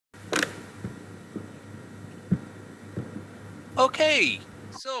Okay,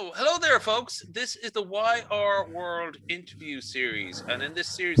 so hello there, folks. This is the YR World interview series, and in this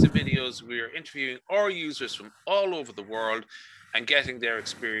series of videos, we are interviewing our users from all over the world and getting their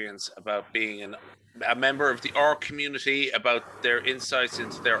experience about being a member of the R community, about their insights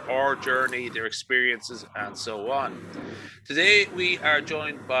into their R journey, their experiences, and so on. Today, we are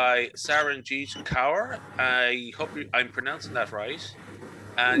joined by Saranjeet Kaur. I hope I'm pronouncing that right.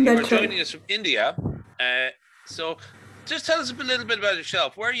 And you are That's right. joining us from India. Uh, so, just tell us a little bit about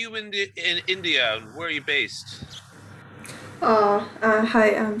yourself. Where are you in India, and where are you based?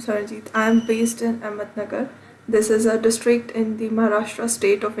 Hi, I'm Saranjeet. I'm based in Ahmednagar. This is a district in the Maharashtra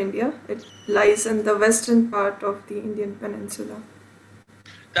state of India. It lies in the western part of the Indian peninsula.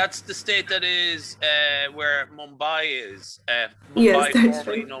 That's the state that is where Mumbai is. Yes, Mumbai, that's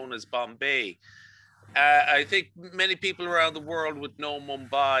formerly right. known as Bombay. I think many people around the world would know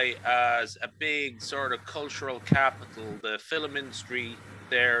Mumbai as a big sort of cultural capital. The film industry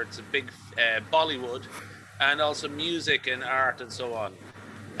there, it's a big Bollywood, and also music and art and so on.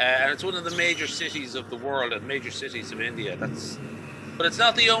 And it's one of the major cities of the world and major cities of India. But it's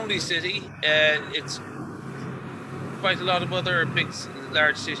not the only city. It's quite a lot of other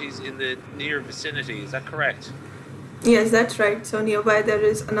large cities in the near vicinity. Is that correct? Yes, that's right. So nearby there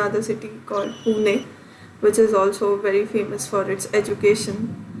is another city called Pune, which is also very famous for its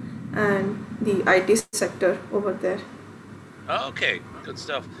education and the IT sector over there. Okay, good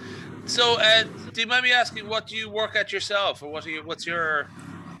stuff. So, do you mind me asking, what do you work at yourself, or what's your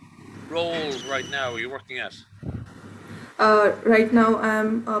role right now? Are you working at? Right now,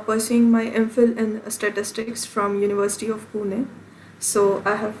 I'm pursuing my MPhil in statistics from University of Pune. So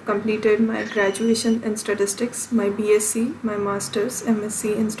I have completed my graduation in statistics, my BSc, my master's,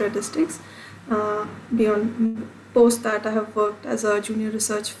 MSc in statistics. Beyond post that, I have worked as a junior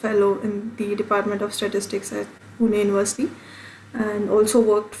research fellow in the Department of Statistics at Pune University, and also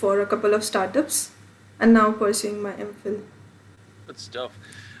worked for a couple of startups, and now pursuing my MPhil. Good stuff.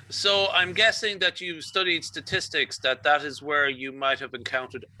 So, I'm guessing that you studied statistics. That is where you might have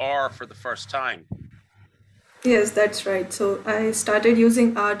encountered R for the first time. Yes, that's right. So I started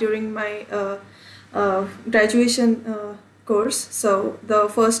using R during my graduation course. So the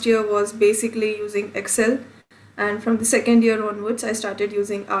first year was basically using Excel, and from the second year onwards, I started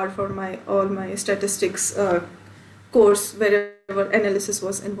using R for my all my statistics course wherever analysis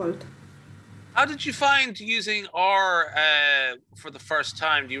was involved. How did you find using R for the first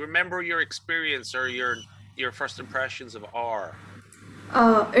time? Do you remember your experience or your first impressions of R?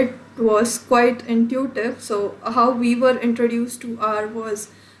 It was quite intuitive. So, how we were introduced to R was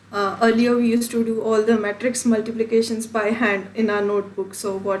earlier we used to do all the matrix multiplications by hand in our notebook.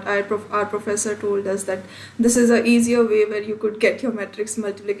 So, what our professor told us that this is a easier way where you could get your matrix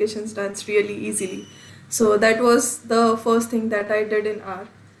multiplications done really easily. So, that was the first thing that I did in R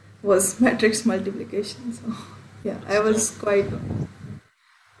was matrix multiplication. So, yeah, Good I was stuff. quite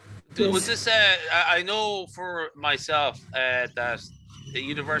Was yes. this I know for myself that the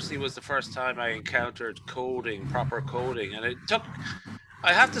university was the first time I encountered coding, proper coding, and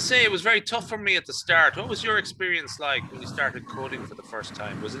I have to say it was very tough for me at the start. What was your experience like when you started coding for the first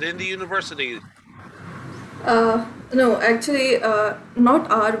time? Was it in the university? No, actually, not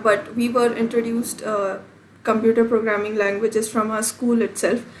R, but we were introduced computer programming languages from our school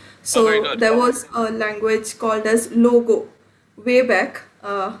itself. Oh, very So good. there was a language called as Logo. Way back,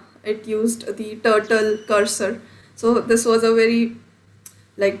 it used the turtle cursor. So this was a very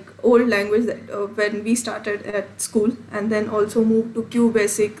like old language that when we started at school, and then also moved to Q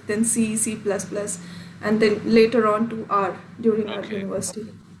Basic, then C, C++, and then later on to R during our Okay. university.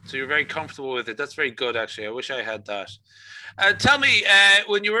 So you're very comfortable with it. That's very good, actually. I wish I had that. Tell me,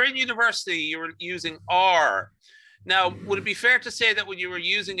 when you were in university, you were using R. Now, would it be fair to say that when you were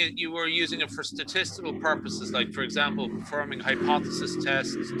using it, you were using it for statistical purposes, like, for example, performing hypothesis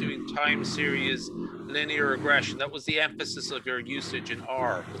tests, doing time series, linear regression? That was the emphasis of your usage in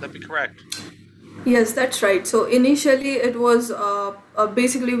R. Would that be correct? Yes, that's right. So initially, it was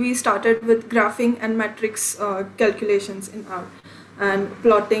basically we started with graphing and matrix calculations in R and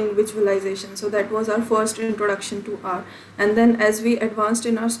plotting visualization. So that was our first introduction to R. And then as we advanced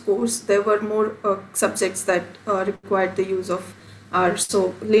in our course, there were more subjects that required the use of R.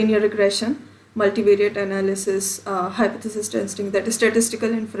 So linear regression, multivariate analysis, hypothesis testing, that is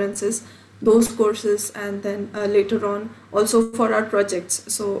statistical inferences, those courses, and then later on also for our projects.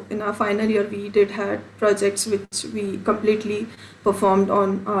 So in our final year, we did had projects which we completely performed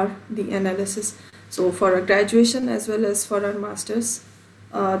on our the analysis. So for our graduation as well as for our masters,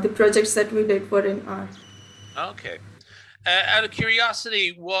 the projects that we did were in R. Okay. Out of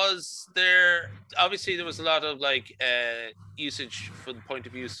curiosity, was there obviously there was a lot of like usage from the point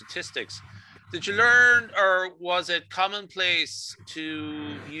of view of statistics. Did you learn, or was it commonplace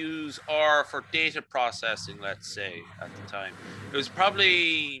to use R for data processing? Let's say at the time, it was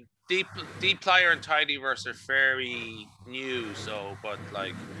probably dplyr and tidyverse are very new. So, but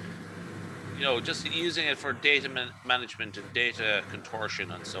like just using it for data management and data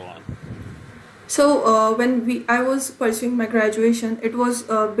contortion and so on. So when I was pursuing my graduation, it was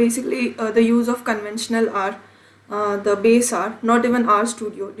basically the use of conventional R, the base R, not even R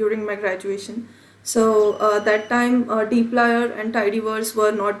Studio during my graduation. So that time, dplyr and tidyverse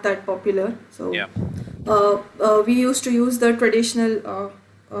were not that popular. So Yeah. we used to use the traditional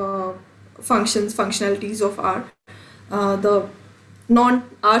functionalities of R, the non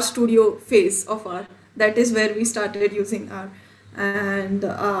R Studio phase of R. That is where we started using R, and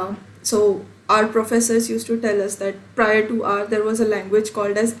so our professors used to tell us that prior to R there was a language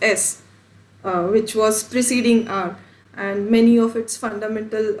called as S, which was preceding R, and many of its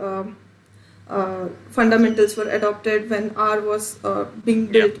fundamentals were adopted when R was being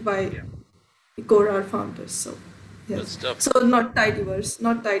built by the core R founders. So Good yes, stuff. so not tidyverse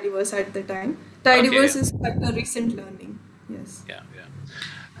at the time. Okay. Tidyverse is quite a recent learning. Yes. Yeah, yeah.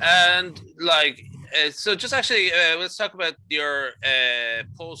 And like, so just actually, let's talk about your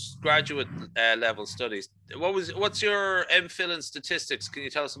postgraduate level studies. What's your MPhil in statistics? Can you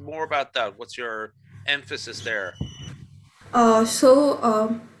tell us more about that? What's your emphasis there?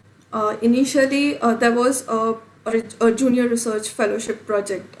 Initially, there was a junior research fellowship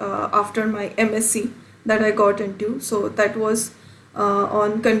project after my MSc that I got into. So that was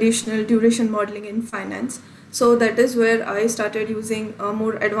on conditional duration modeling in finance. So that is where I started using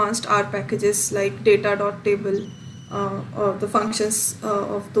more advanced R packages like data.table, or the functions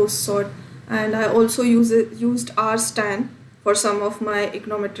of those sort. And I also used RStan for some of my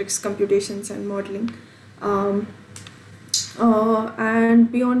econometrics computations and modeling. Um,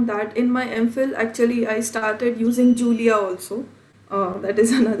 and beyond that, in my MPhil, actually, I started using Julia also. That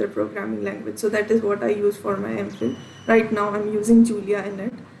is another programming language. So that is what I use for my MPhil. Right now, I'm using Julia in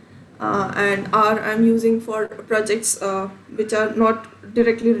it. And R I'm using for projects which are not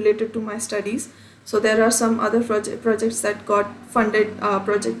directly related to my studies. So there are some other projects that got funded.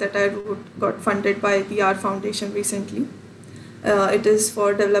 Project that I wrote got funded by the R Foundation recently. It is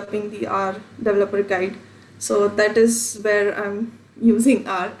for developing the R developer guide. So that is where I'm using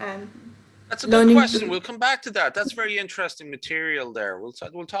R and That's a good learning question. to. We'll come back to that. That's very interesting material there.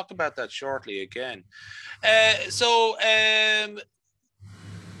 We'll talk about that shortly again.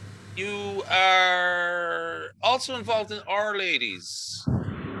 You are also involved in Our Ladies.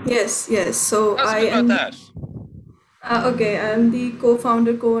 Yes, yes. So Tell us a I bit about am. that. Okay, I'm the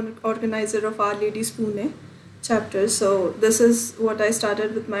co-founder, co-organizer of Our Ladies Pune chapter. So this is what I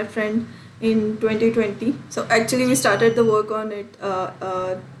started with my friend in 2020. So actually, we started the work on it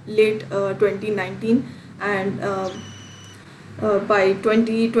late 2019, and by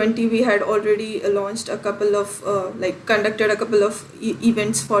 2020 we had already launched a couple of conducted a couple of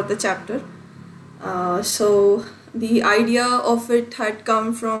events for the chapter. So the idea of it had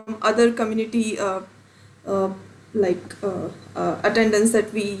come from other community uh, attendance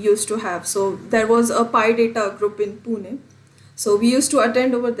that we used to have. So there was a Pi Data group in Pune. So we used to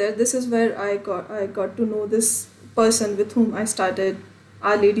attend over there. This is where I got to know this person with whom I started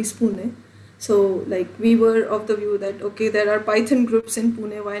Our Ladies Pune. So like we were of the view that okay, there are Python groups in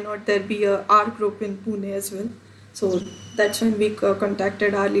Pune. Why not there be a R group in Pune as well? So that's when we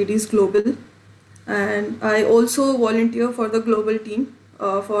contacted Our Ladies Global, and I also volunteer for the global team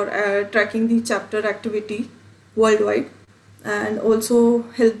for tracking the chapter activity worldwide, and also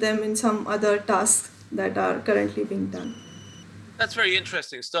help them in some other tasks that are currently being done. That's very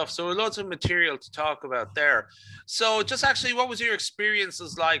interesting stuff. So loads of material to talk about there. So just actually, what was your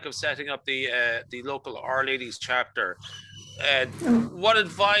experiences like of setting up the local Our Ladies chapter? What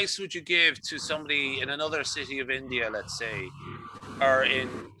advice would you give to somebody in another city of India, let's say, or in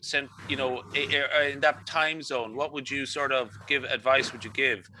that time zone? What would you sort of give advice? Would you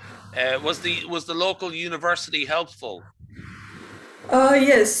give? Was the local university helpful?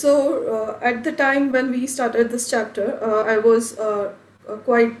 Yes, so at the time when we started this chapter, I was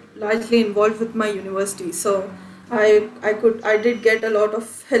quite largely involved with my university. So I did get a lot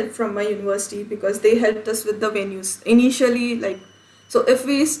of help from my university because they helped us with the venues initially. So if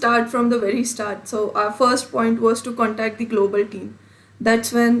we start from the very start, so our first point was to contact the global team.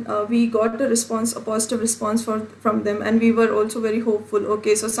 That's when we got a positive response from them, and we were also very hopeful.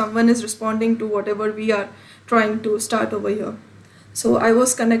 Okay, so someone is responding to whatever we are trying to start over here. So I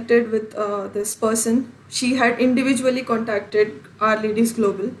was connected with this person. She had individually contacted Our Ladies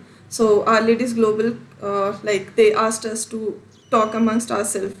Global. So Our Ladies Global, like they asked us to talk amongst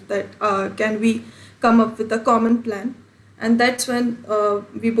ourselves that can we come up with a common plan, and that's when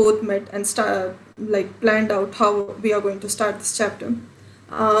we both met and like planned out how we are going to start this chapter.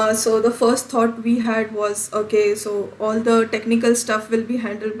 So the first thought we had was, okay, so all the technical stuff will be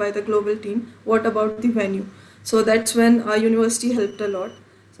handled by the global team. What about the venue? So that's when our university helped a lot.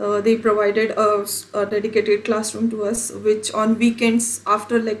 So they provided a dedicated classroom to us, which on weekends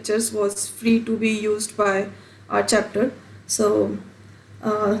after lectures was free to be used by our chapter. So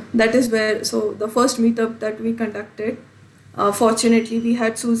that is where, so the first meetup that we conducted, fortunately we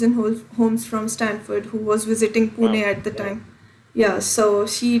had Susan Holmes from Stanford who was visiting Pune Wow. at the time. Yeah, so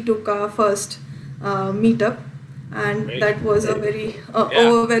she took our first meetup, and Great. that was a very Yeah.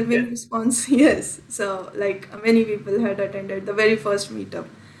 overwhelming response. Yes, so like many people had attended the very first meetup.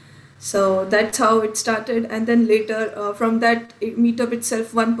 So that's how it started, and then later from that meetup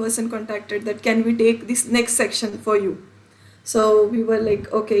itself, one person contacted that can we take this next section for you. So we were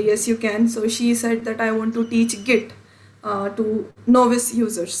like, okay, yes, you can. So she said that I want to teach Git to novice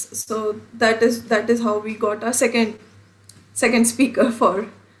users. So that is how we got our second speaker for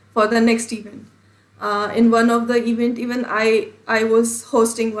the next event. In one of the event, even I was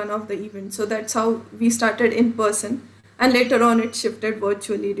hosting one of the events. So that's how we started in person, and later on it shifted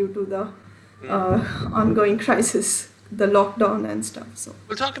virtually due to the Mm. ongoing crisis, the lockdown and stuff. So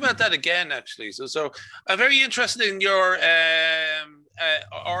We'll talk about that again, actually. So I'm very interested in your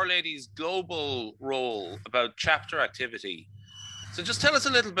Our Ladies global role about chapter activity. So just tell us a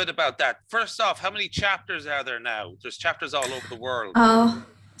little bit about that. First off, how many chapters are there now? There's chapters all over the world. Uh,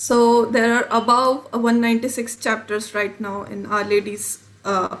 so there are above 196 chapters right now in Our Ladies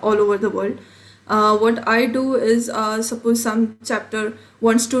all over the world. What I do is, suppose some chapter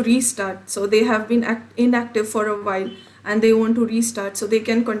wants to restart, so they have been inactive for a while and they want to restart, so they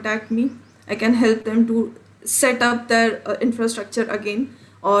can contact me. I can help them to set up their infrastructure again,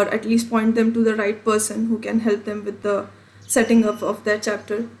 or at least point them to the right person who can help them with the setting up of their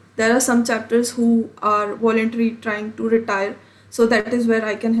chapter. There are some chapters who are voluntarily trying to retire, so that is where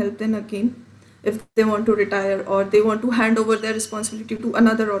I can help them again if they want to retire or they want to hand over their responsibility to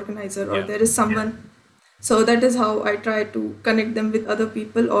another organizer, or Yeah. there is someone. So that is how I try to connect them with other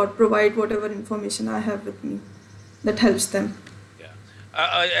people or provide whatever information I have with me that helps them. Yeah,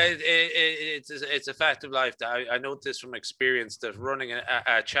 it's a fact of life that I know this from experience, that running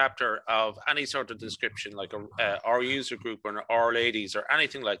a chapter of any sort of description, like our user group or our ladies or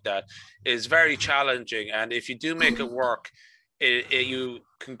anything like that, is very challenging. And if you do make it work, you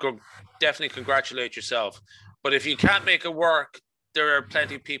can definitely congratulate yourself. But if you can't make it work, there are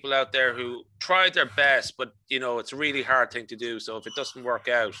plenty of people out there who tried their best, but it's a really hard thing to do. So if it doesn't work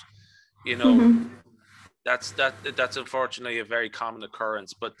out, you know that's unfortunately a very common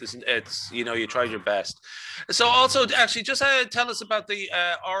occurrence, but it's you tried your best. So also, actually, just tell us about the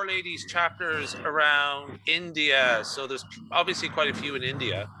Our Ladies chapters around India. So there's obviously quite a few in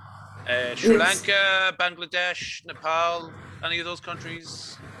India, Sri Yes. Lanka, Bangladesh, Nepal, any of those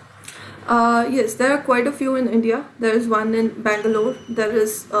countries. Yes, there are quite a few in India. There is one in Bangalore, there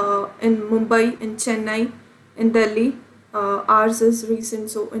is in Mumbai, in Chennai, in Delhi. Ours is recent,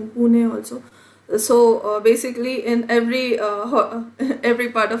 so in Pune also. So basically, in every every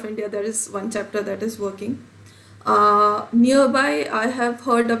part of India, there is one chapter that is working. Nearby, I have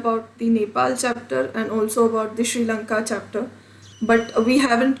heard about the Nepal chapter and also about the Sri Lanka chapter, but we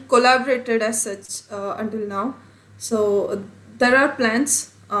haven't collaborated as such until now. So there are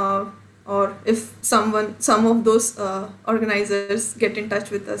plans, or if some of those organizers get in touch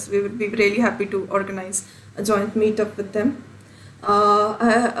with us, we would be really happy to organize a joint meetup with them.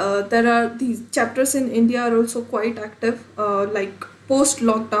 There are these chapters in India are also quite active, like post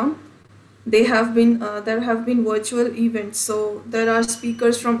lockdown there have been virtual events, so there are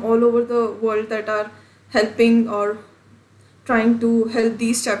speakers from all over the world that are helping or trying to help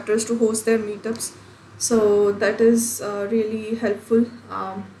these chapters to host their meetups. So that is really helpful.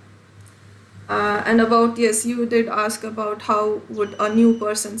 And about, yes, you did ask about how would a new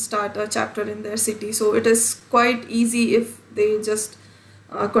person start a chapter in their city. So it is quite easy if they just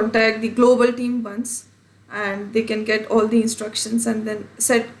contact the global team once, and they can get all the instructions, and then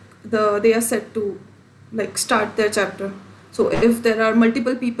they are set to like start their chapter. So if there are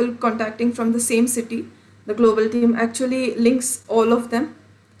multiple people contacting from the same city, the global team actually links all of them,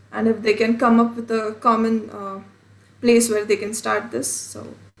 and if they can come up with a common place where they can start this,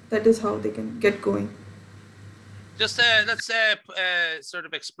 so that is how they can get going. Just let's sort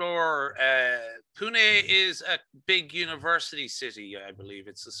of explore. Pune is a big university city, I believe.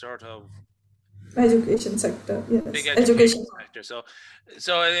 It's a sort of Education sector, big yes, education education. sector.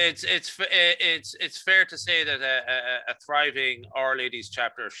 So it's fair to say that a thriving Our Ladies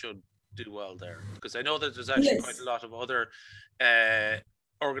chapter should do well there, because I know that there's actually quite a Yes, lot of other uh,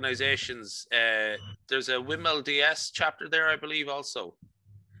 organizations. There's a Wimel DS chapter there, I believe, also.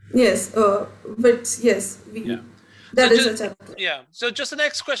 yes, but yes, Yeah. we So that is just a chapter. yeah. So just the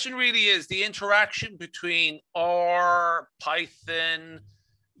next question really is the interaction between R, Python,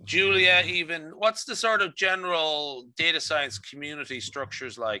 Julia, even. What's the sort of general data science community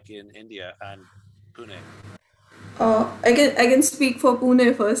structures like in India and Pune? I can speak for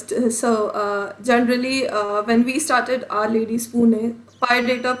Pune first. So generally, when we started Our Ladies Pune,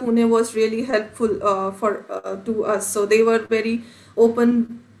 PyData Pune was really helpful for to us. So they were very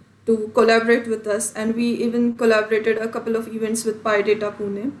open to collaborate with us, and we even collaborated a couple of events with PyData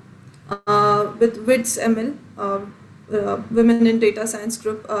Pune, with WIDS ML, Women in Data Science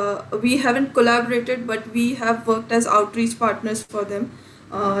Group. We haven't collaborated, but we have worked as outreach partners for them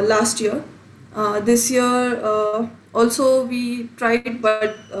last year. This year, also we tried,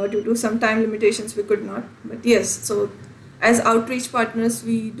 but due to some time limitations, we could not. But yes, so as outreach partners,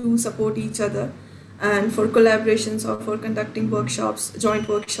 we do support each other. And for collaborations or for conducting workshops, joint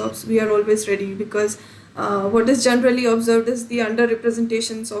workshops, we are always ready because what is generally observed is the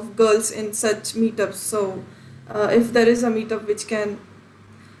underrepresentations of girls in such meetups. So, if there is a meetup which can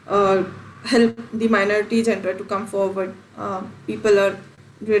uh, help the minority gender to come forward, people are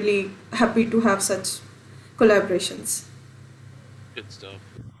really happy to have such collaborations. Good stuff.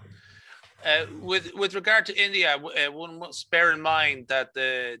 With regard to India, one must bear in mind that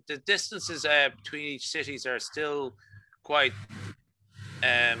the distances between each cities are still quite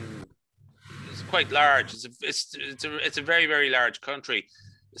um, it's quite large. It's a very very large country.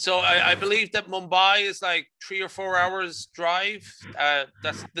 So I believe that Mumbai is like 3 or 4 hours drive.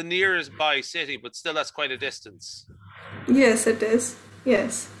 That's the nearest by city, but still that's quite a distance. Yes, it is.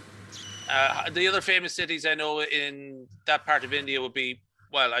 Yes. The other famous cities I know in that part of India would be,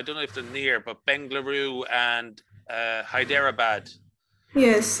 well, I don't know if they're near, but Bengaluru and Hyderabad.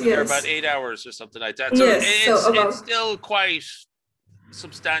 Yes, But they're about yes. 8 hours or something like that. So Yes, so it's about. still quite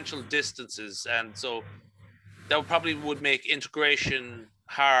substantial distances, and so that probably would make integration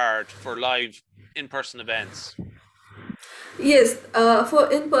hard for live in-person events. Yes, for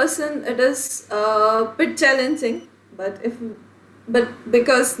in person it is a bit challenging, but if but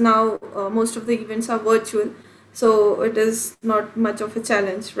because now most of the events are virtual, so it is not much of a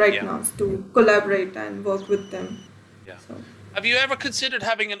challenge right Yeah, now to collaborate and work with them. yeah. So Have you ever considered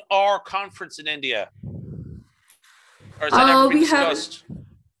having an R conference in India, or has that ever been we have discussed?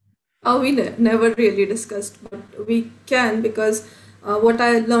 never really discussed, but we can because what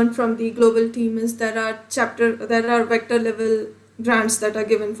I learned from the global team is there are vector level grants that are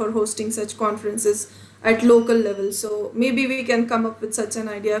given for hosting such conferences at local level. So maybe we can come up with such an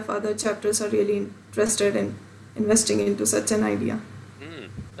idea if other chapters are really interested in investing into such an idea.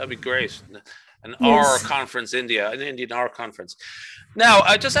 That'd be great. An R Yes. conference, India, an Indian R conference. Now,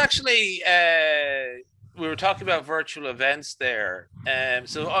 I just actually we were talking about virtual events there.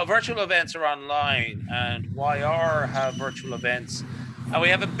 So virtual events are online, and YR have virtual events, and we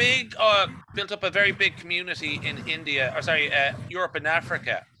have a big built up a very big community in India, or sorry, Europe and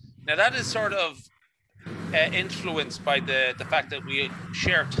Africa. Now that is sort of influenced by the fact that we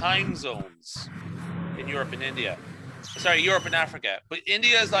share time zones in Europe and India. Sorry, Europe and Africa, but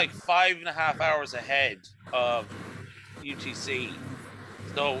India is like 5.5 hours ahead of UTC.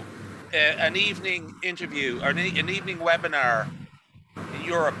 So an evening interview or an evening webinar in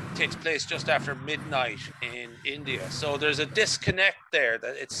Europe takes place just after midnight in India. So there's a disconnect there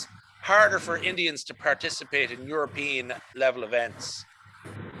that it's harder for Indians to participate in European level events.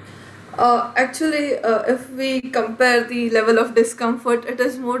 Actually, if we compare the level of discomfort, it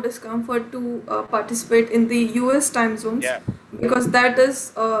is more discomfort to participate in the US time zones Yeah. because that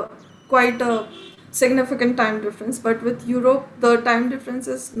is quite a significant time difference. But with Europe, the time difference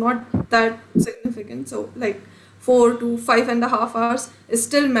is not that significant. So, like 4 to 5.5 hours is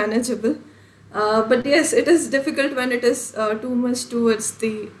still manageable. But yes, it is difficult when it is too much towards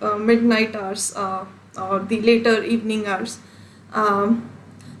the midnight hours or the later evening hours. Um,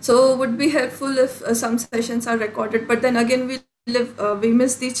 so would be helpful if some sessions are recorded, but then again we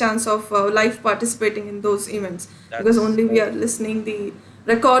miss the chance of live participating in those events because That's only we are listening the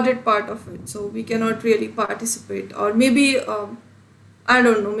recorded part of it, so we cannot really participate. Or maybe I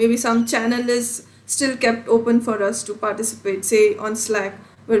don't know, maybe some channel is still kept open for us to participate, say on Slack,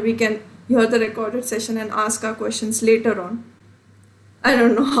 where we can hear the recorded session and ask our questions later on. I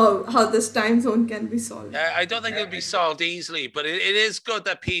don't know how this time zone can be solved. I don't think it'll be solved easily, but it is good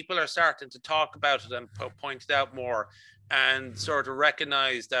that people are starting to talk about it and point it out more, and sort of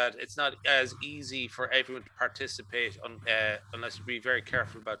recognize that it's not as easy for everyone to participate unless you be very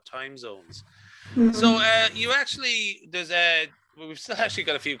careful about time zones. So you actually, we've still actually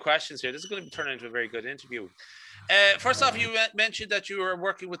got a few questions here. This is going to turn into a very good interview. First off, you mentioned that you were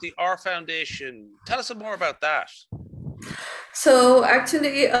working with the R Foundation. Tell us some more about that. So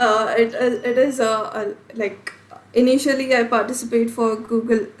actually, it is like initially I participate for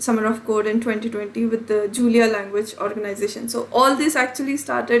Google Summer of Code in 2020 with the Julia Language Organization. So all this actually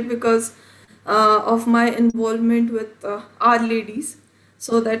started because of my involvement with Our Ladies.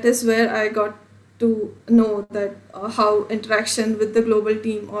 So that is where I got to know that how interaction with the global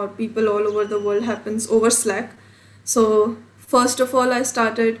team or people all over the world happens over Slack. So first of all, I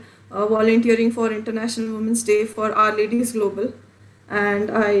started volunteering for International Women's Day for Our Ladies Global,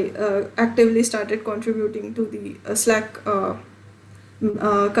 and I actively started contributing to the Slack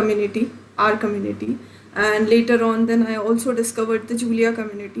community, our community. And later on, then I also discovered the Julia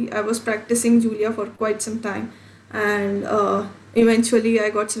community. I was practicing Julia for quite some time, and eventually I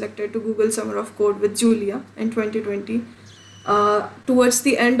got selected to Google Summer of Code with Julia in 2020. Towards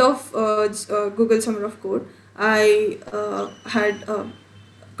the end of Google Summer of Code, I had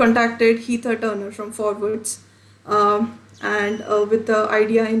contacted Heather Turner from Forwards, and with the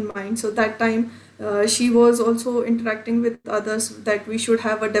idea in mind. So that time she was also interacting with others that we should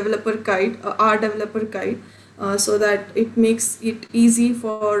have a developer guide, our developer guide, so that it makes it easy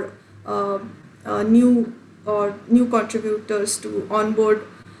for new contributors to onboard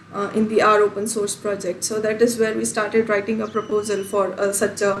in the R open source project. So that is where we started writing a proposal for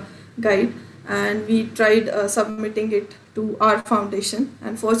such a guide, and we tried submitting it to our foundation,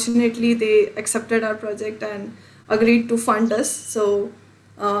 and fortunately they accepted our project and agreed to fund us. So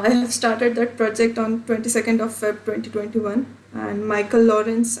I have started that project on 22nd of Feb 2021, and Michael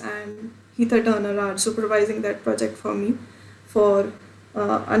Lawrence and Heather Turner are supervising that project for me for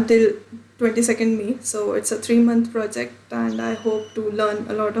until 22nd May. So it's a 3-month project, and I hope to learn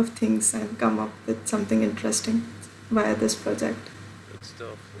a lot of things and come up with something interesting via this project. Good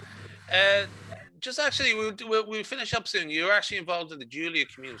stuff. Just actually, we'll finish up soon. You're actually involved in the Julia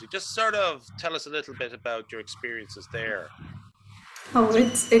community. Just sort of tell us a little bit about your experiences there. Oh,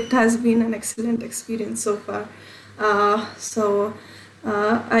 it has been an excellent experience so far.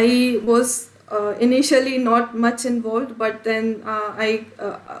 I was initially not much involved, but then I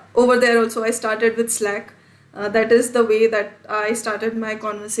over there also I started with Slack. That is the way that I started my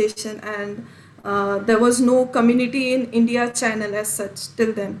conversation, and there was no community in India channel as such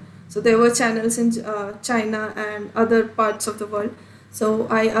till then. So there were channels in China and other parts of the world. So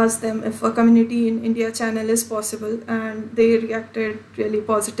I asked them if a community in India channel is possible, and they reacted really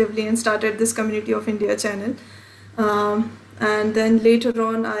positively and started this Community of India channel. And then later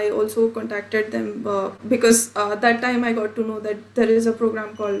on, I also contacted them because that time I got to know that there is a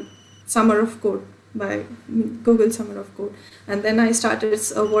program called Summer of Code by Google Summer of Code, and then I started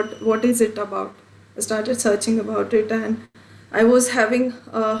what is it about? I started searching about it, and I was having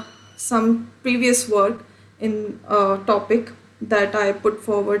some previous work in a topic that I put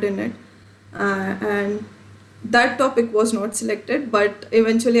forward in it, and that topic was not selected, but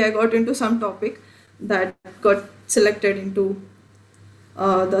eventually I got into some topic that got selected into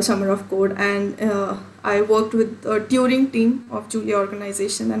the Summer of Code, and I worked with a Turing team of Julia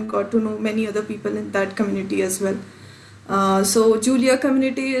organization and got to know many other people in that community as well. So Julia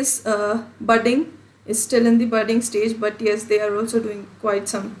community is budding, is still in the budding stage, but yes, they are also doing quite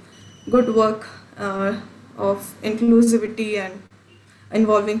some good work of inclusivity and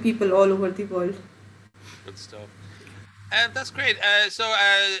involving people all over the world. Good stuff. That's great.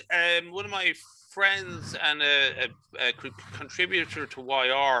 One of my friends and a contributor to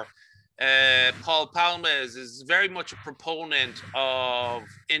YR, Paul Palmes, is very much a proponent of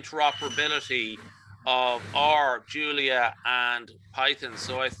interoperability of R, Julia, and Python.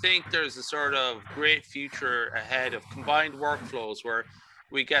 So I think there's a sort of great future ahead of combined workflows where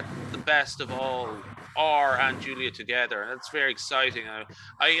we get the best of all R and Julia together, and it's very exciting.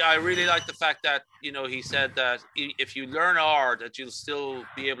 I really like the fact that he said that if you learn R, that you'll still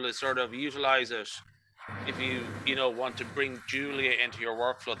be able to sort of utilize it if you want to bring Julia into your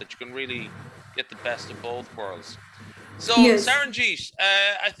workflow, that you can really get the best of both worlds. So yes. Saranjeet,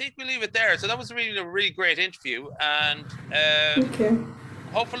 I think we leave it there. So that was really a really great interview, and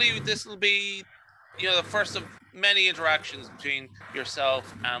hopefully this will be the first of many interactions between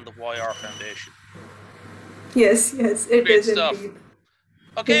yourself and the YR Foundation. Yes, it great is stuff. Indeed.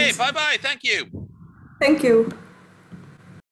 Okay, Yes. bye bye. Thank you. Thank you.